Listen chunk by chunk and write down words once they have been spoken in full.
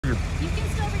you? You can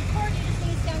still record, you just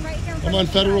need to stand right here in front I'm on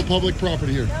of federal public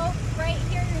property here. No, right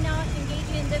here you're not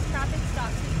engaging in this traffic stop.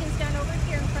 So you can stand over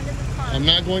here in front of the car. I'm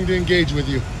not going to engage with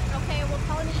you. Okay, we'll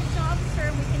call an additional officer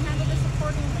and we can handle this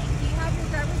accordingly. Do you have your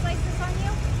driver's license on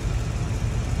you?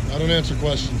 I don't answer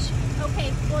questions.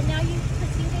 Okay, well now you've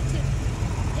proceeded to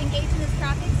engage in this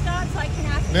traffic stop, so I can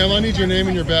ask you. Ma'am, I need your name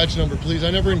and your badge number, please.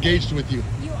 I never engaged with you.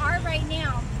 You are right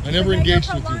now. I never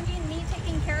engaged with you. You're prolonging me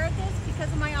taking care of this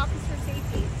because of my officer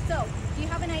safety. So, do you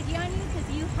have an ID on you?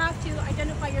 Because you have to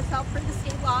identify yourself for the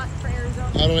state law for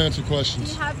Arizona. I don't answer Do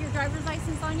questions. you have your driver's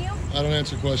license on you? I don't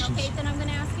answer questions. Okay, then I'm going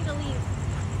to ask you to leave.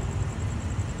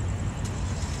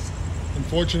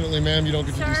 Unfortunately, ma'am, you don't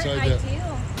get to decide that. Sir, I do.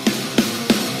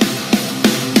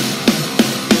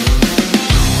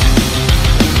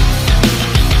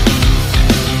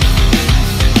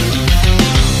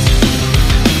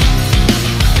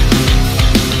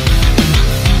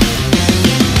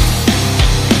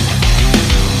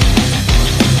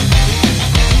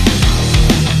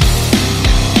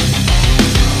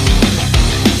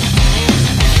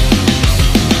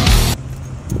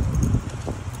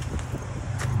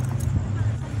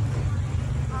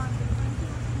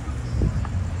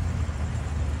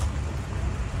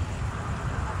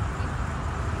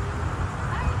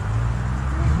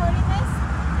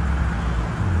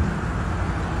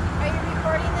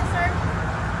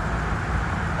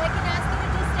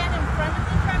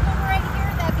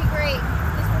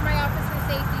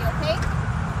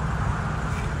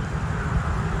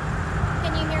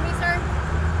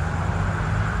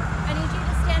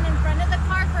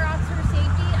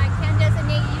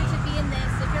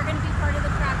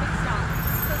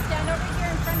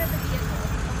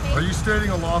 Are you stating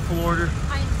a lawful order?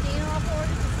 I am stating a lawful order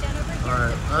to stand over here. All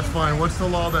right, that's fine. What's the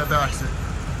law that backs it?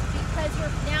 Because you're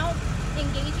now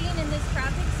engaging in this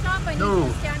traffic stop, I need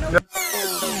you to stand over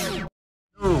here.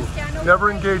 No, never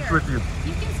engaged with you.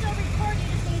 You can still record, you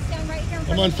just need to stand right here in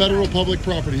front I'm on of the federal car. public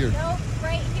property here. No,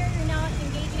 right here you're not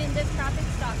engaging in this traffic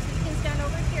stop, so you can stand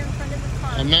over here in front of the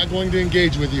car. I'm not going to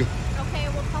engage with you. Okay,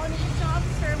 we'll call an additional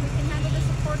officer and we can handle this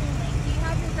accordingly. Do you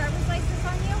have your driver's license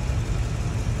on you?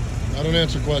 I don't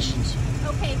answer questions.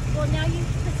 Okay, well now you've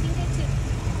proceeded to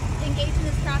engage in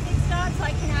this traffic stop, so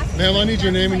I can ask you. Ma'am, I need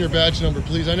your name and your badge number,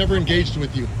 please. I never engaged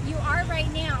with you. You are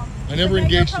right now. I never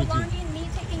engaged with you. You're prolonging me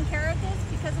taking care of this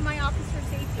because of my officer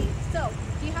safety. So,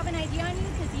 do you have an ID on you?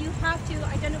 Because you have to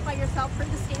identify yourself for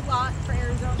the state law for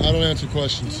Arizona. I don't answer Do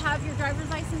questions. you have your driver's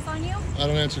license on you? I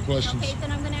don't answer questions. Okay,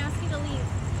 then I'm going to ask you to leave.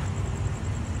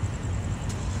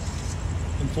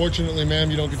 Unfortunately, ma'am,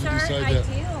 you don't get to Sir, decide I that.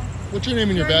 do. What's your name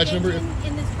and your badge number?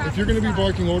 If you're going to be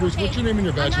barking orders, what's your name and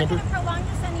your badge number? I'm not going to prolong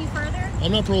this any further.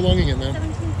 I'm not prolonging it, ma'am.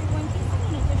 1731, can you send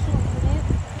me an additional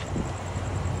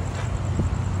unit?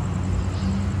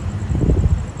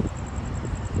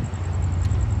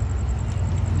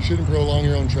 You shouldn't prolong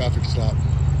your own traffic stop.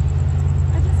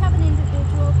 I just have an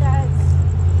individual that's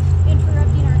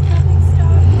interrupting our traffic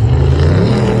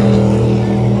stop.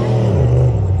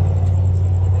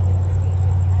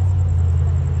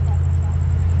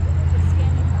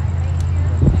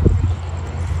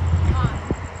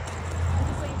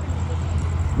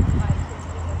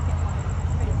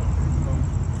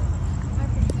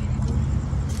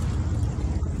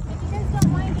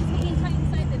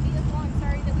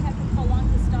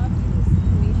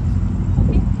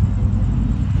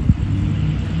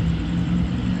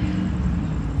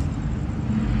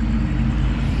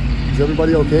 Is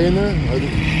everybody okay in there?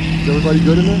 Is everybody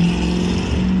good in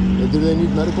there? Do they need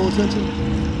medical attention?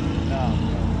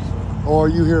 No. Or are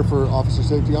you here for officer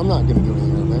safety? I'm not going to do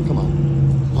anything here, man. Come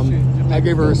on. I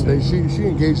gave her her space. She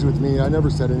engaged with me. I never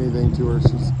said anything to her.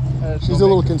 She's a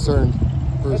little concerned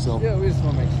for herself. Yeah, we just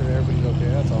want to make sure everybody's okay.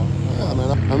 That's all. Yeah,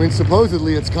 man. I mean,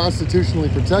 supposedly it's constitutionally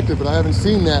protected, but I haven't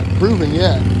seen that proven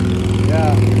yet.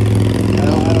 Yeah.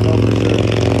 I don't know for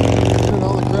sure. And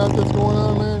all the crap that's going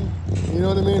on, man. You know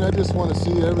what I mean? I just want to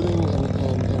see everything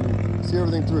and see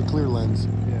everything through a clear lens.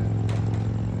 Yeah.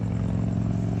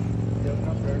 You have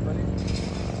enough for everybody?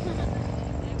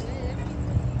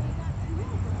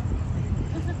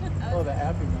 Oh, the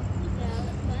happy one.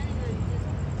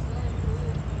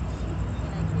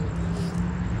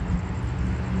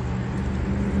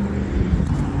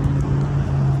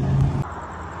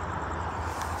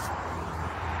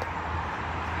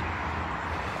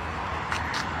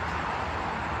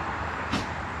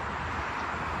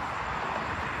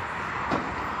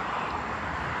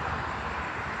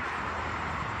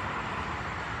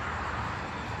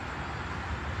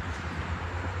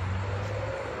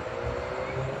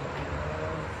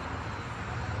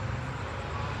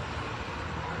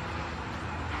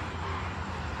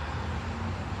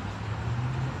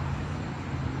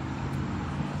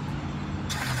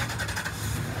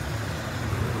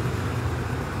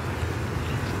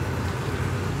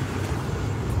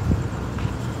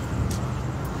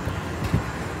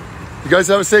 You guys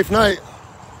have a safe night.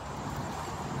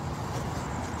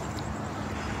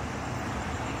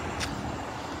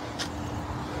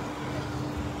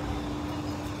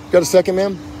 Got a second,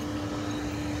 ma'am?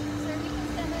 Sir, we can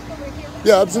stand like over here.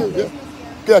 Yeah, absolutely.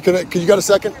 Yeah, can you got a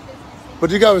second? But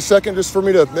do you got a second just for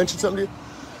me to mention something to you?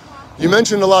 You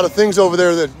mentioned a lot of things over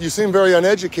there that you seem very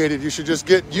uneducated. You should just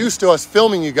get used to us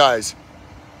filming you guys.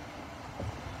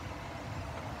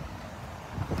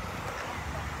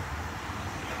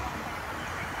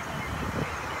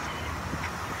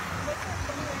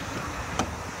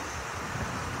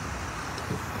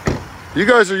 You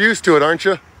guys are used to it, aren't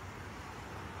you?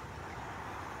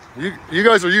 You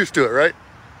guys are used to it, right?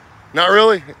 Not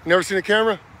really? Never seen a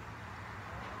camera?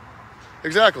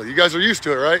 Exactly. You guys are used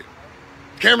to it, right?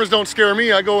 Cameras don't scare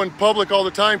me. I go in public all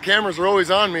the time. Cameras are always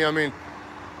on me. I mean,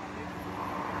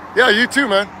 yeah, you too,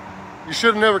 man. You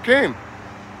should have never came.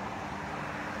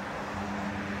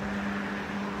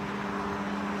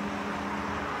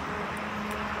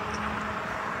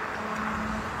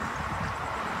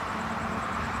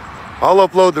 I'll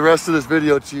upload the rest of this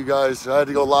video to you guys. I had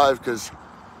to go live because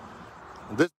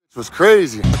this was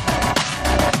crazy.